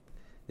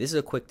This is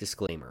a quick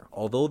disclaimer.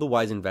 Although The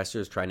Wise Investor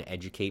is trying to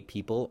educate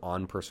people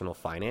on personal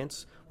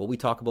finance, what we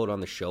talk about on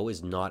the show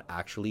is not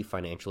actually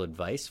financial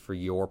advice for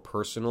your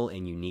personal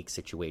and unique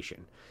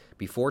situation.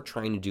 Before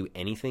trying to do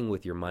anything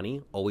with your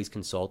money, always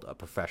consult a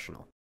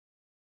professional.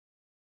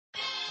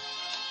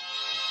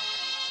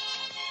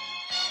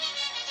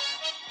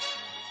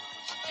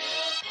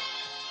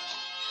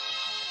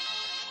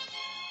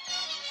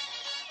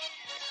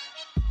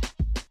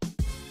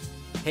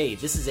 Hey,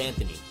 this is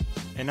Anthony.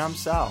 And I'm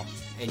Sal.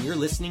 And you're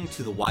listening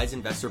to the Wise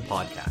Investor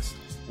Podcast,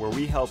 where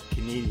we help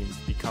Canadians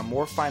become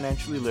more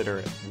financially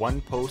literate, one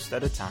post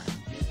at a time.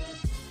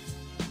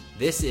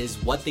 This is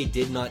what they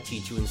did not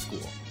teach you in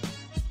school.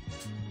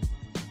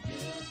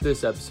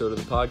 This episode of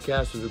the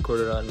podcast was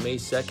recorded on May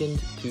 2nd,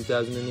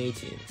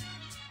 2018.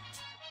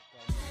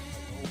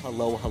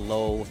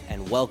 Hello,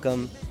 and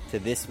welcome to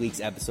this week's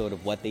episode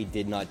of What They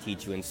Did Not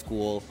Teach You in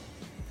School.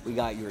 We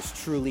got yours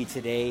truly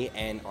today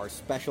and our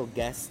special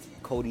guest,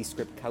 Cody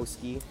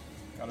Skripkowski.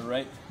 Got it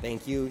right.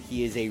 Thank you.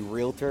 He is a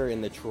realtor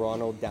in the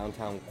Toronto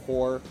downtown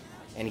core,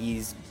 and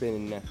he's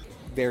been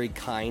very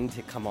kind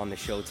to come on the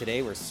show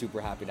today. We're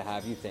super happy to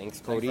have you. Thanks,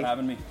 Cody. Thanks for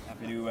having me.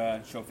 Happy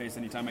to show face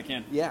anytime I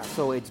can. Yeah,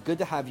 so it's good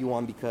to have you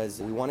on because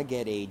we want to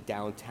get a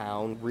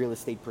downtown real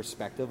estate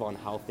perspective on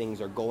how things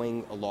are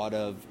going. A lot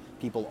of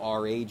people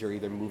our age are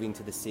either moving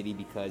to the city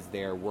because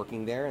they're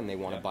working there and they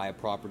want to buy a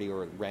property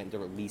or rent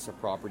or lease a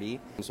property.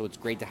 And so it's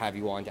great to have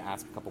you on to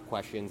ask a couple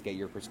questions, get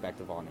your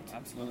perspective on it.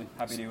 Absolutely.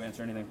 Happy to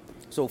answer anything.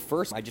 So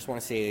first, I just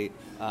want to say,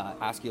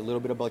 ask you a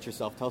little bit about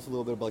yourself. Tell us a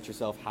little bit about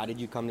yourself. How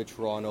did you come to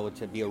Toronto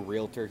to be a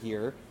realtor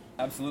here?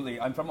 Absolutely.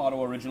 I'm from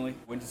Ottawa originally.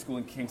 Went to school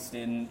in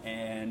Kingston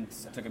and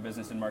took a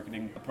business and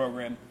marketing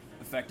program.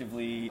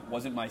 Effectively,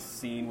 wasn't my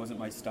scene, wasn't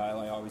my style.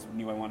 I always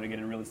knew I wanted to get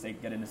into real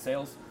estate, get into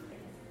sales.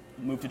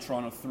 Moved to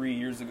Toronto 3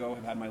 years ago,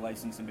 have had my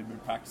license and been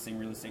practicing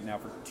real estate now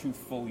for 2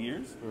 full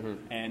years,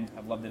 and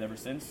I've loved it ever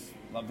since.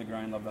 Love the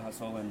grind, love the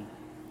hustle, and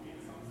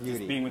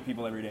just being with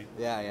people every day.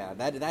 Yeah.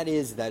 That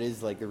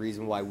is like the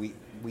reason why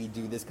we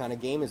do this kind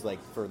of game is like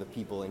for the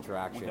people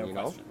interaction, Without you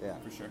know? question, Yeah,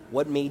 for sure.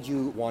 What made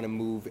you want to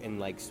move and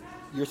like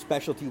your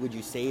specialty, would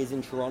you say, is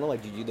in Toronto?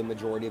 Like, do you do the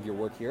majority of your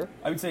work here?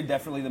 I would say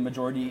definitely the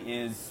majority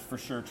is for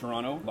sure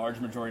Toronto. Large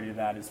majority of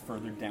that is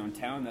further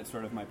downtown. That's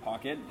sort of my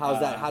pocket. How's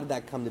that? How did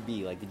that come to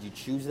be? Like, did you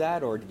choose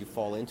that or did you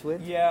fall into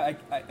it? Yeah,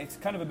 it's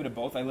kind of a bit of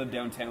both. I live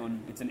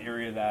downtown. It's an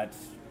area that,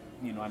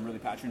 I'm really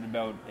passionate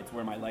about. It's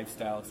where my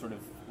lifestyle sort of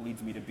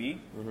leads me to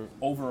be.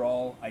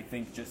 Overall, I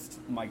think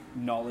just my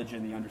knowledge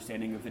and the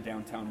understanding of the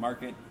downtown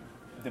market,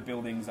 the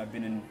buildings, I've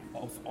been in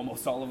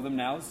almost all of them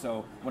now.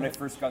 So when I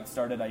first got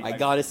started, I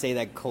gotta say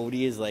that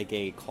Cody is like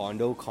a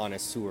condo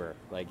connoisseur.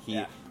 Like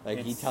he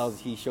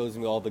shows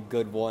me all the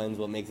good ones,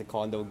 what makes a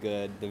condo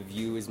good. The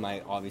view is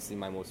obviously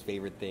my most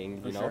favorite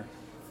thing, you know? Sure.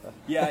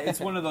 Yeah,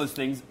 it's one of those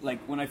things. Like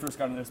when I first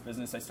got into this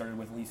business, I started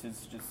with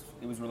leases. Just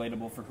it was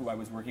relatable for who I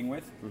was working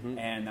with,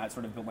 and that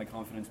sort of built my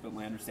confidence, built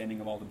my understanding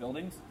of all the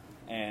buildings,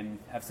 and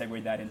have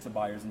segued that into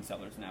buyers and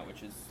sellers now,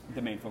 which is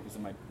the main focus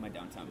of my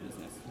downtown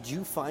business. Do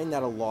you find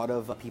that a lot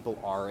of people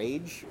our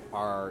age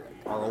are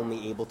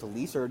only able to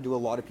lease, or do a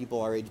lot of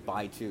people our age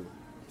buy too?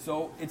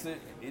 So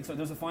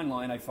there's a fine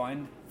line. I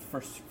find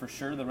for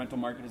sure the rental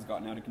market has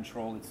gotten out of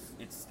control.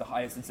 It's the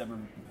highest it's ever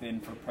been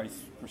for price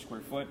per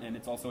square foot, and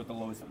it's also at the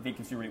lowest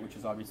vacancy rate, which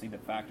is obviously the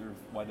factor of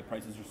why the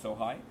prices are so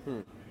high.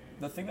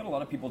 The thing that a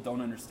lot of people don't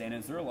understand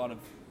is there are a lot of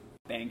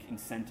bank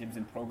incentives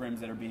and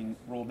programs that are being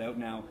rolled out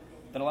now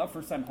that allow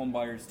first-time home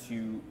buyers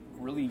to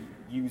really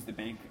use the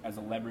bank as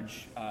a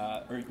leverage,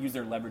 or use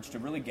their leverage to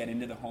really get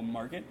into the home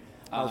market.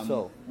 How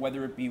so?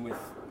 Whether it be with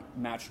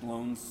matched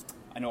loans.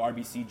 I know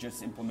RBC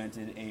just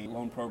implemented a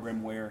loan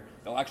program where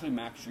they'll actually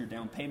match your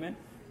down payment,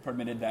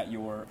 permitted that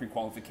your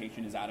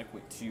pre-qualification is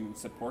adequate to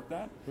support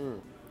that.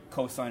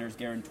 Co-signers,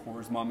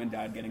 guarantors, mom and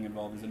dad getting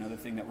involved is another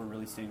thing that we're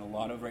really seeing a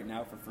lot of right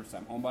now for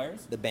first-time home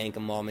buyers. The bank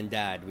of mom and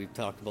dad, we've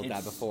talked about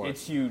that before.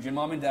 It's huge, and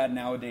mom and dad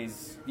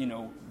nowadays,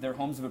 their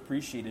homes have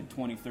appreciated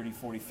 20, 30,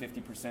 40,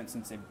 50%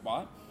 since they've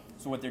bought.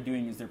 So what they're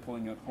doing is they're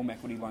pulling a home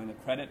equity line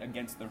of credit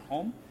against their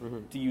home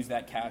to use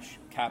that cash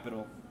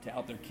capital to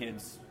help their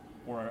kids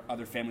or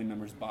other family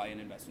members buy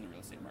and invest in the real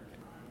estate market.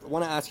 I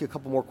want to ask you a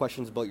couple more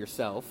questions about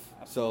yourself.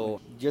 Absolutely.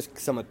 So just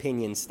some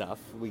opinion stuff.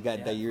 We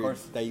got that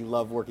you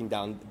love working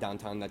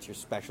downtown. That's your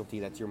specialty.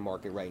 That's your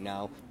market right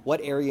now.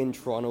 What area in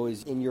Toronto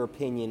is, in your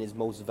opinion, is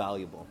most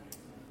valuable?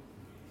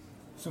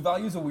 So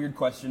value is a weird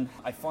question.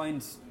 I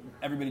find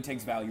everybody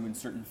takes value in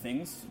certain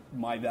things.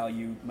 My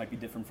value might be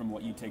different from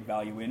what you take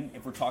value in.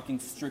 If we're talking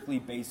strictly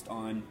based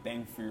on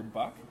bang for your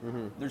buck,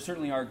 there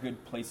certainly are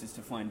good places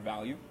to find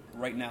value.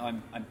 Right now,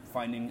 I'm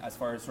finding, as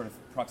far as sort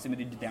of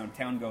proximity to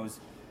downtown goes,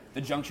 the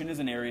Junction is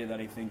an area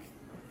that I think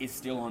is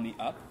still on the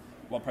up,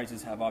 while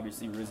prices have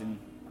obviously risen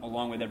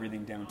along with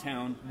everything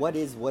downtown. What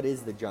is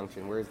the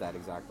Junction? Where is that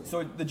exactly?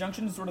 So the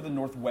Junction is sort of the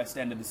northwest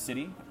end of the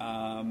city.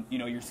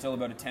 You're still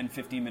about a 10,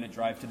 15-minute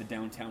drive to the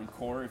downtown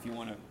core if you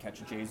want to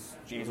catch a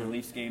Jays or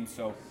Leafs game,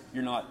 so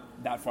you're not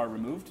that far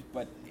removed,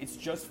 but it's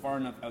just far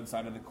enough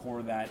outside of the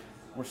core that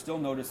we're still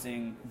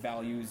noticing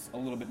values a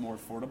little bit more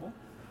affordable.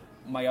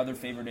 my other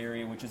favorite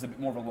area, which is a bit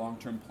more of a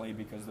long-term play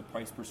because the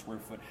price per square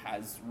foot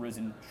has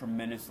risen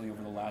tremendously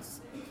over the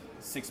last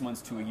 6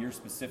 months to a year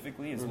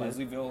specifically, is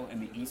Leslieville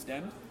and the East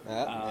End.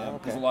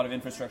 There's a lot of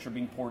infrastructure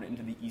being poured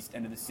into the East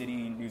End of the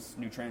city,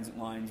 new transit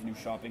lines, new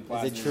shopping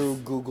plazas. Is it true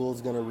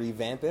Google's going to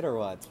revamp it or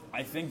what?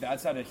 I think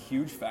that's had a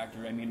huge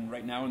factor. I mean,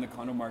 right now in the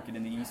condo market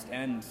in the East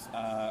End,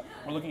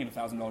 we're looking at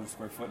 $1,000 a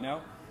square foot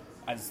now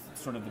as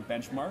sort of the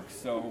benchmark.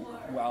 So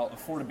while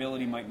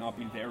affordability might not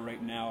be there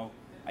right now,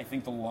 I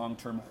think the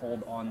long-term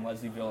hold on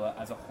Leslieville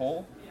as a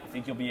whole, I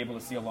think you'll be able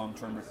to see a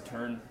long-term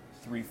return,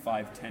 3,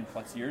 5, 10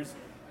 plus years.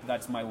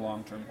 That's my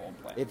long-term hold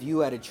play. If you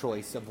had a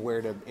choice of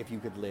if you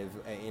could live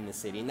in the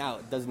city, now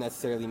it doesn't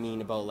necessarily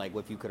mean about like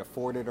if you could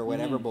afford it or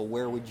whatever, but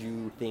where would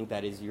you think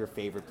that is your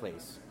favorite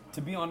place?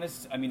 To be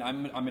honest, I mean,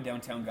 I'm a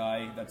downtown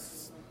guy.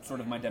 That's sort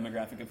of my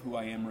demographic of who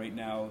I am right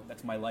now.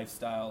 That's my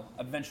lifestyle.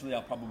 Eventually,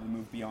 I'll probably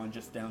move beyond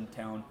just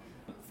downtown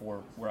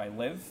for where I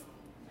live.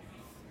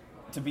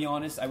 To be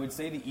honest, I would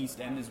say the East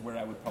End is where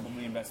I would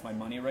probably invest my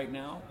money right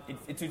now.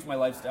 It suits my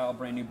lifestyle.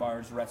 Brand new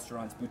bars,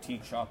 restaurants,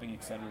 boutique shopping,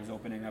 etc. is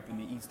opening up in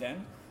the East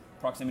End.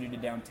 Proximity to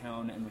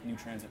downtown and with new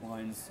transit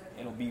lines,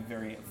 it'll be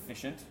very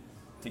efficient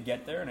to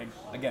get there. And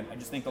I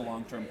just think the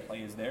long-term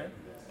play is there.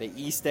 The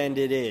East End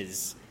it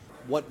is.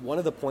 One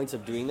of the points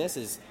of doing this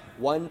is,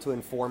 one, to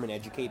inform and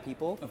educate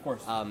people. Of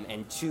course.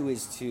 And two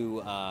is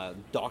to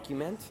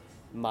document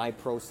my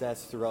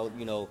process throughout,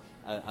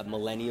 a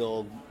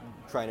millennial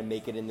trying to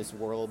make it in this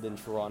world in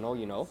Toronto,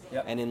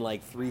 Yep. And in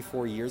like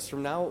 3-4 years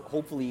from now,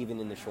 hopefully even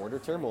in the shorter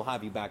term, we'll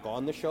have you back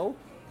on the show.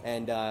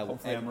 And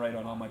hopefully I'm right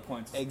on all my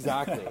points.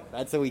 Exactly.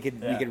 That's so we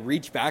could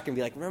reach back and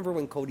be like, remember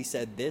when Cody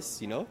said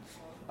this,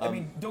 I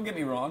mean, don't get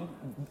me wrong.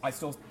 I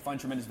still find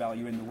tremendous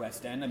value in the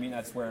West End. I mean,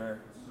 that's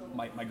where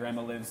my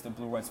grandma lives, the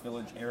Bloor West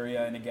Village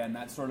area. And again,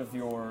 that's sort of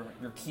your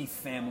key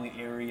family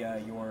area,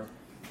 your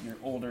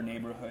older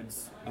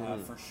neighborhoods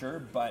for sure.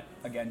 But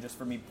again, just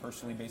for me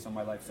personally, based on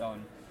my lifestyle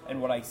and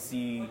what I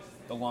see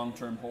the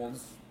long-term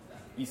holds,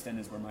 East End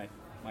is where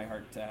my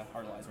heart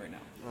lies right now.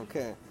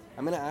 Okay.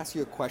 I'm going to ask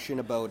you a question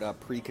about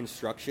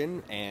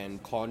pre-construction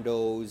and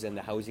condos and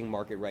the housing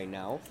market right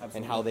now. Absolutely.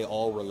 And how they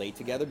all relate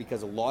together,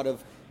 because a lot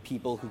of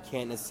people who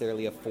can't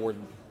necessarily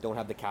don't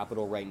have the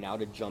capital right now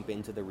to jump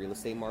into the real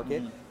estate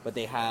market, but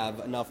they have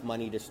enough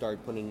money to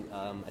start putting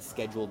a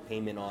scheduled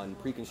payment on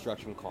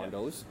pre-construction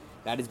condos. Yep.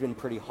 That has been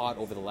pretty hot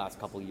over the last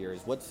couple of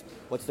years. What's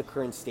the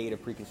current state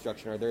of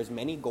pre-construction? Are there as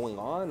many going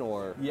on,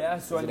 or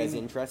is it as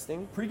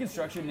interesting?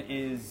 Pre-construction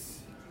is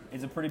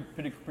a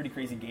pretty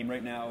crazy game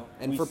right now.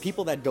 And for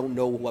people that don't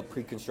know what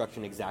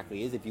pre-construction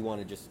exactly is, if you want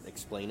to just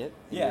explain it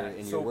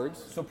in your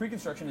words. So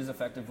pre-construction is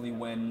effectively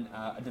when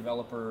a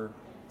developer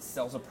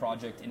sells a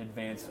project in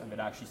advance of it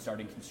actually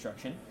starting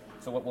construction.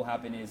 So what will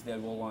happen is they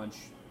will launch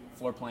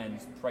floor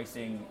plans,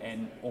 pricing,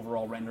 and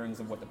overall renderings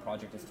of what the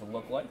project is to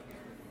look like.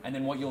 And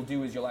then what you'll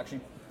do is you'll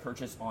actually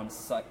purchase on a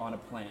site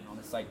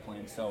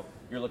plan. So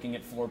you're looking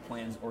at floor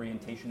plans,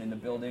 orientation in the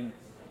building,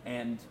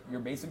 and you're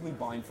basically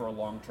buying for a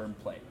long-term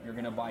play. You're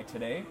going to buy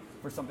today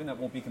for something that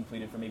won't be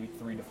completed for maybe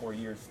 3 to 4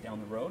 years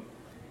down the road.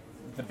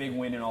 The big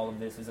win in all of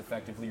this is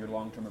effectively your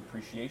long-term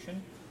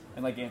appreciation.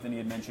 And like Anthony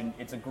had mentioned,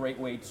 it's a great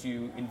way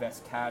to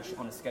invest cash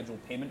on a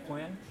scheduled payment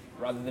plan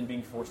rather than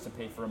being forced to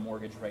pay for a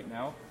mortgage right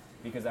now,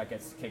 because that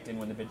gets kicked in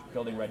when the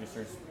building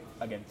registers,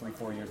 again,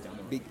 3-4 years down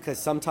the road. Because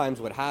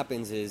sometimes what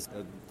happens is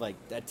like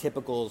a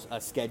typical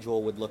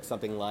schedule would look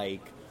something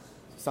like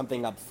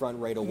something up front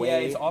right away.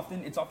 Yeah,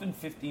 it's often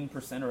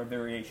 15% or a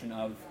variation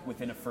of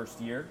within a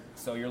first year.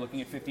 So you're looking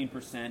at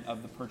 15%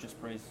 of the purchase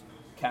price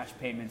cash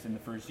payments in the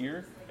first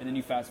year, and then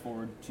you fast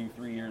forward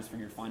 2-3 years for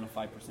your final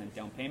 5%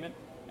 down payment.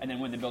 And then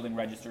when the building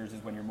registers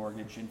is when your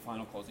mortgage and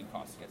final closing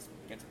costs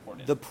gets poured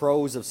in. The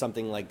pros of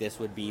something like this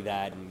would be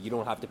that you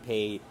don't have to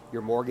pay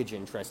your mortgage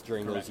interest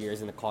during Correct. those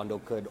years, and the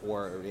condo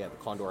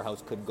or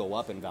house could go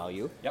up in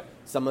value. Yep.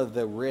 Some of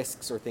the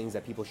risks or things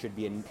that people should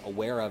be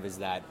aware of is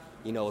that,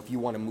 if you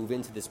want to move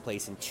into this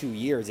place in 2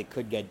 years, it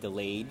could get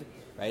delayed,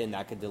 right? And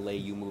that could delay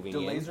you moving in.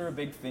 Delays are a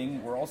big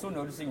thing. We're also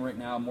noticing right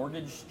now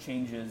mortgage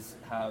changes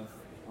have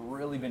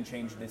really been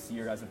changed this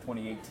year as of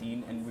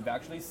 2018, and we've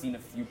actually seen a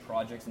few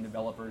projects and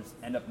developers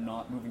end up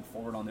not moving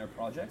forward on their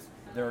projects.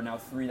 There are now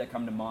 3 that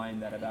come to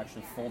mind that have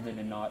actually folded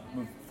and not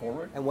moved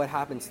forward. And what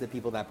happens to the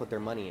people that put their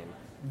money in?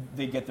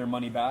 They get their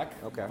money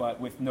back, okay, but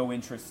with no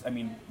interest. I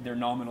mean, their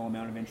nominal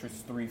amount of interest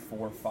is $300,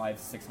 $400,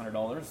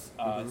 $500,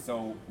 $600.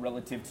 So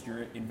relative to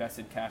your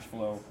invested cash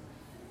flow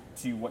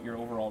to what your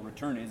overall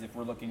return is, if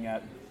we're looking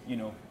at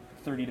 $30,000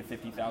 to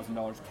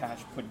 $50,000 cash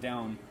put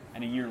down,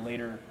 and a year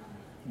later,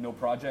 no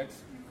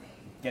projects,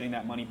 getting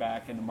that money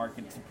back and the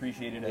market's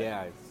appreciated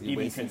at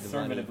even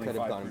conservatively 5%. Could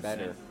have gone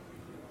better.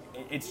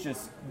 It's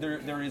just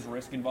there is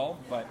risk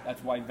involved, but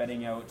that's why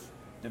vetting out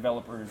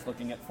developers,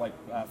 looking at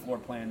floor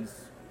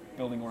plans,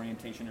 building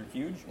orientation are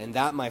huge. And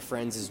that, my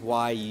friends, is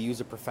why you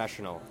use a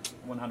professional.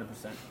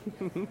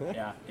 100%.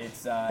 Yeah,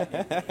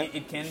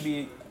 it can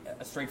be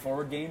a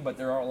straightforward game, but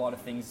there are a lot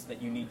of things that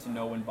you need to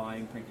know when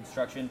buying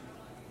pre-construction.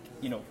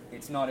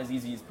 It's not as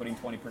easy as putting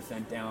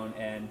 20% down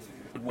and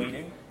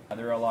waiting.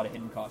 There are a lot of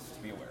hidden costs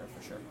to be aware of.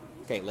 for sure.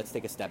 Okay, let's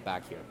take a step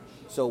back here.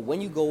 So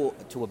when you go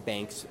to a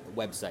bank's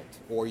website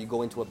or you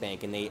go into a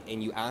bank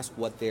and you ask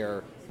what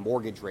their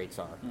mortgage rates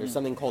are, there's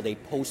something called a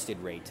posted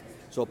rate.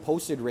 So a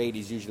posted rate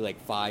is usually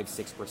like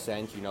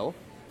 5-6%, you know?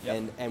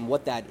 Yep. And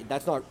what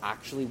that's not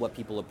actually what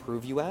people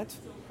approve you at.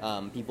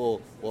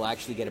 People will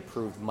actually get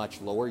approved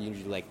much lower,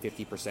 usually like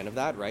 50% of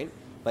that, right?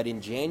 But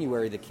in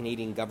January, the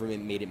Canadian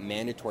government made it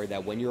mandatory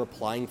that when you're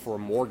applying for a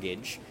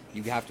mortgage,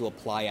 you have to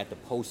apply at the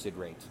posted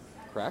rate,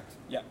 correct?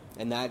 Yeah.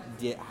 And that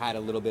had a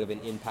little bit of an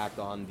impact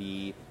on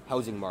the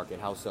housing market.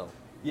 How so?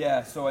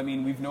 Yeah, so I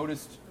mean, we've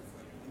noticed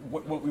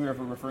what we were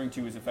referring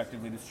to is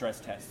effectively the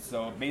stress test.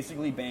 So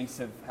basically, banks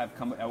have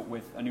come out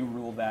with a new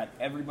rule that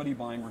everybody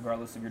buying,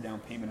 regardless of your down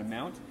payment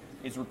amount,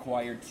 is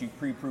required to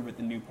pre-approve at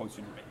the new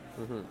posted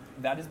rate. Mm-hmm.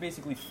 That has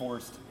basically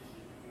forced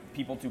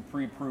people to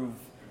pre-approve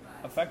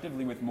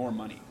effectively with more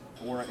money,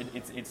 or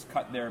it's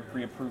cut their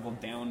pre-approval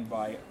down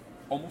by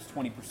almost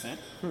 20%.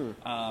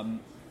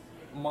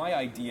 My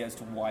idea as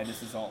to why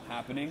this is all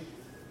happening,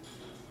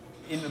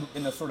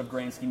 in the sort of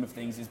grand scheme of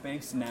things, is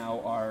banks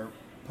now are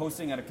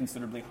posting at a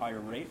considerably higher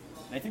rate.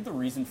 And I think the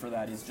reason for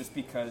that is just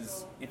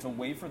because it's a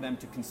way for them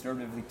to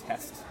conservatively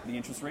test the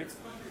interest rates.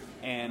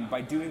 And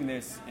by doing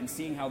this and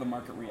seeing how the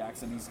market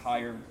reacts at these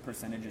higher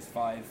percentages,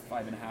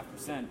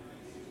 5.5%,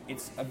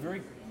 it's a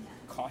very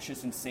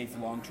cautious and safe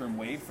long-term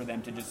way for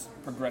them to just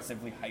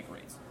progressively hike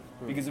rates.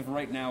 Because if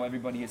right now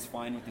everybody is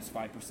fine with this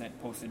 5%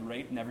 posted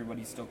rate and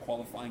everybody's still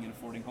qualifying and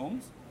affording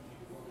homes,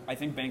 I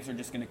think banks are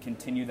just going to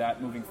continue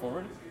that moving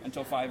forward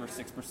until 5 or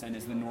 6%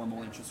 is the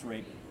normal interest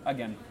rate.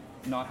 Again,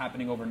 not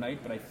happening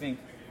overnight, but I think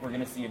we're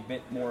going to see a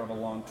bit more of a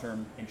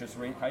long-term interest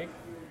rate hike.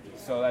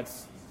 So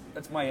that's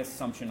my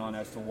assumption on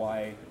as to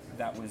why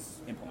that was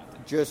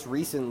implemented. Just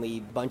recently,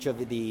 a bunch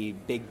of the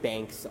big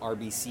banks,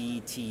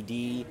 RBC,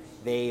 TD,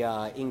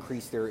 they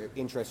increased their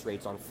interest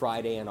rates on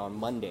Friday and on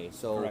Monday.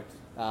 So Correct.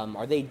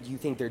 Do you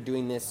think they're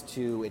doing this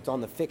it's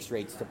on the fixed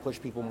rates to push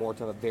people more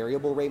to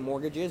variable rate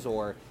mortgages,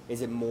 or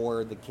is it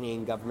more the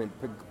Canadian government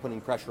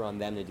putting pressure on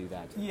them to do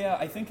that? Yeah,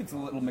 I think it's a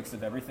little mix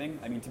of everything.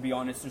 I mean, to be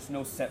honest, there's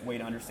no set way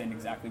to understand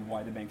exactly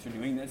why the banks are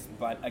doing this.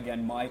 But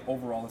again, my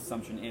overall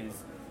assumption is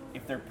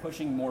if they're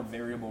pushing more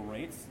variable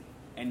rates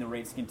and the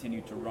rates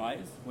continue to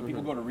rise, when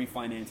people go to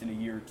refinance in a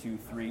year, 2,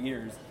 3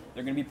 years,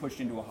 they're going to be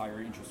pushed into a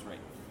higher interest rate.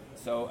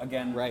 So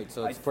again, right.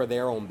 So it's for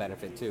their own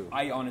benefit too.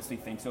 I honestly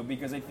think so,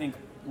 because I think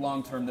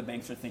long term the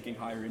banks are thinking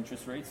higher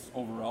interest rates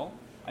overall.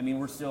 I mean,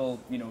 we're still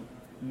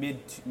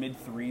mid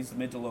threes,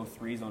 mid to low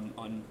threes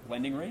on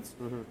lending rates,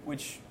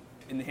 which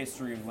in the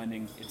history of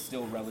lending, it's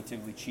still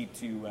relatively cheap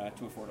to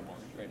affordable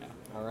right now.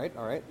 All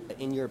right.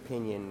 In your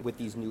opinion, with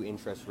these new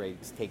interest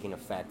rates taking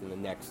effect in the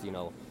next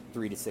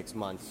 3 to 6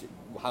 months,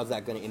 how's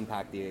that going to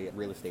impact the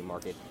real estate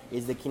market?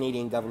 Is the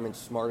Canadian government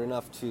smart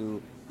enough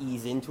to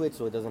ease into it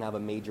so it doesn't have a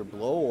major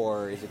blow,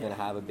 or is it going to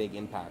have a big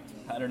impact?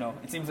 I don't know.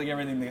 It seems like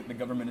everything that the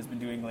government has been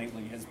doing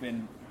lately has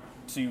been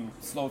to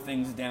slow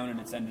things down, and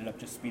it's ended up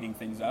just speeding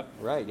things up.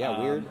 Right, yeah,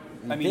 weird.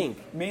 I mean,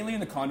 mainly in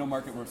the condo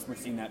market, we're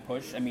seeing that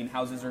push. I mean,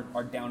 houses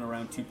are down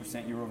around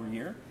 2% year over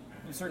year.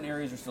 Certain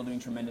areas are still doing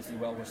tremendously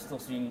well. We're still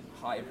seeing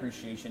high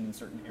appreciation in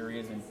certain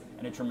areas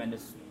and a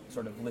tremendous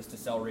sort of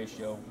list-to-sell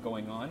ratio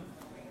going on.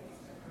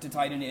 To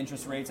tie it into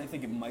interest rates, I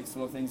think it might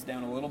slow things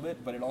down a little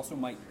bit, but it also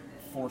might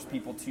force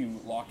people to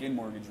lock in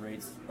mortgage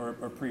rates, or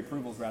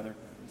pre-approvals rather,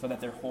 so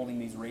that they're holding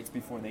these rates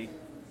before they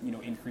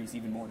increase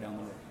even more down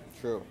the road.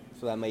 True.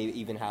 So that may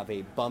even have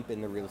a bump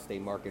in the real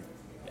estate market.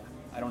 Yeah,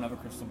 I don't have a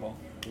crystal ball.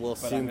 We'll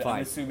soon find.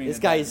 I'm assuming this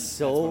guy is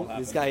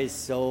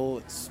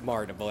so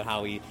smart about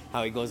how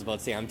he goes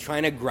about saying, I'm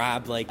trying to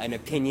grab like an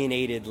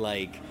opinionated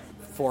like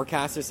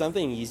forecast or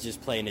something. He's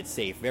just playing it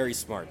safe. Very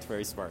smart.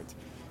 Very smart.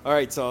 All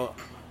right, so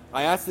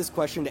I ask this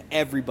question to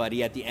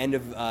everybody at the end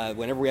of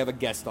whenever we have a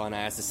guest on. I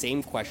ask the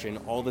same question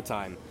all the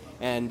time.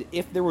 And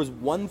if there was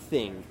one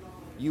thing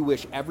you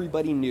wish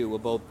everybody knew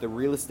about the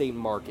real estate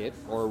market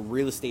or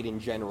real estate in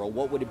general,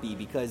 what would it be?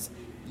 Because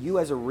you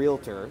as a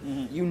realtor,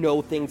 you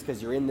know things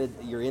because you're in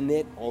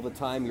it all the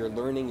time. You're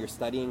learning, you're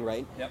studying,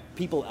 right? Yep.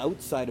 People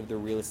outside of the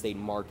real estate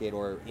market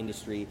or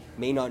industry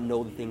may not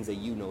know the things that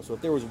you know. So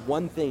if there was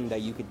one thing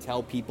that you could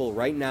tell people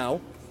right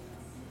now,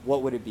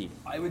 what would it be?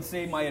 I would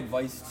say my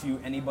advice to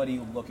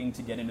anybody looking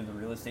to get into the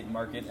real estate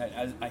market,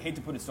 I hate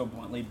to put it so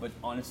bluntly, but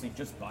honestly,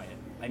 just buy it.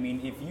 I mean,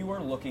 if you are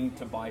looking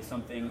to buy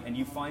something and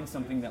you find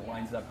something that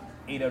lines up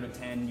 8 out of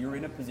 10, you're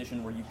in a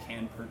position where you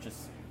can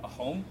purchase a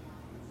home.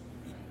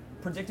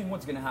 Predicting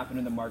what's going to happen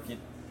in the market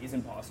is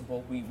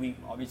impossible. We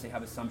obviously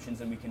have assumptions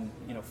and we can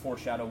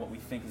foreshadow what we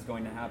think is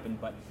going to happen,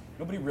 but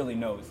nobody really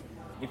knows.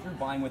 If you're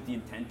buying with the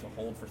intent to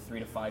hold for 3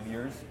 to 5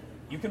 years,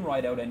 you can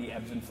ride out any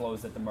ebbs and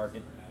flows that the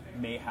market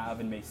may have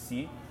and may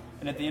see.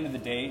 And at the end of the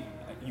day,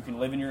 you can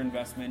live in your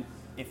investment.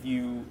 If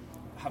you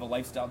have a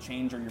lifestyle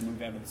change or you're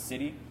moving out of the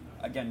city,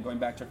 again, going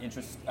back to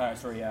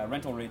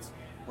rental rates,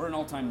 we're at an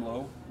all-time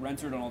low.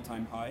 Rents are at an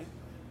all-time high.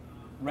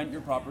 Rent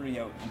your property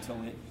out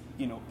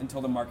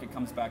until the market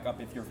comes back up.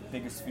 If your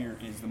biggest fear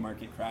is the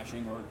market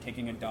crashing or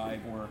taking a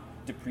dive or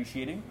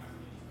depreciating,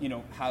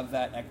 have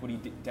that equity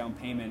down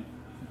payment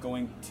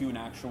going to an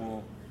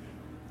actual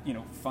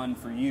fun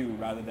for you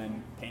rather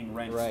than paying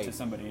rent Right. to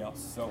somebody else.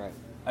 So Right.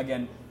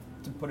 again,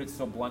 to put it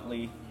so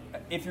bluntly,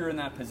 if you're in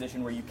that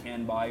position where you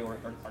can buy or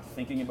are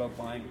thinking about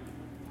buying,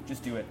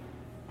 just do it.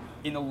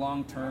 In the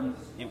long term,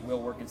 it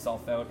will work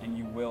itself out, and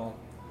you will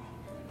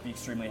be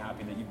extremely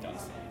happy that you've done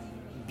so.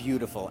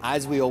 Beautiful.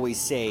 As we always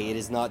say, it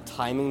is not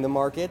timing the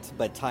market,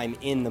 but time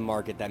in the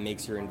market that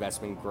makes your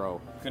investment grow.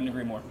 Couldn't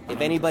agree more.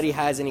 If anybody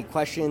has any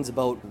questions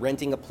about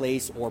renting a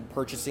place or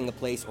purchasing a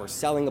place or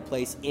selling a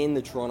place in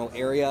the Toronto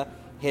area,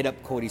 hit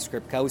up Cody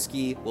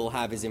Skripkowski. We'll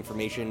have his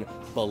information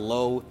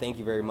below. Thank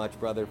you very much,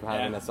 brother, for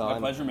having us on. My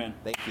pleasure, man.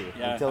 Thank you.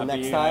 Yeah, Until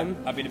happy, next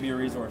time, happy to be a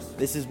resource.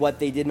 this is what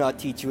they did not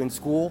teach you in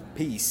school.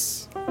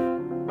 Peace.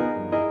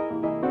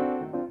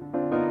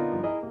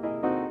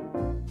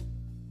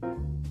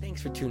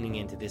 Thanks for tuning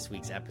in to this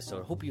week's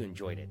episode. Hope you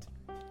enjoyed it.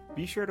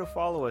 Be sure to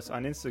follow us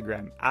on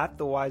Instagram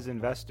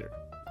 @TheWiseInvestor.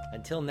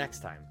 Until next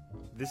time.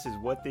 This is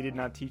What They Did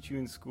Not Teach You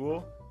in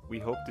School. We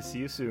hope to see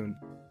you soon.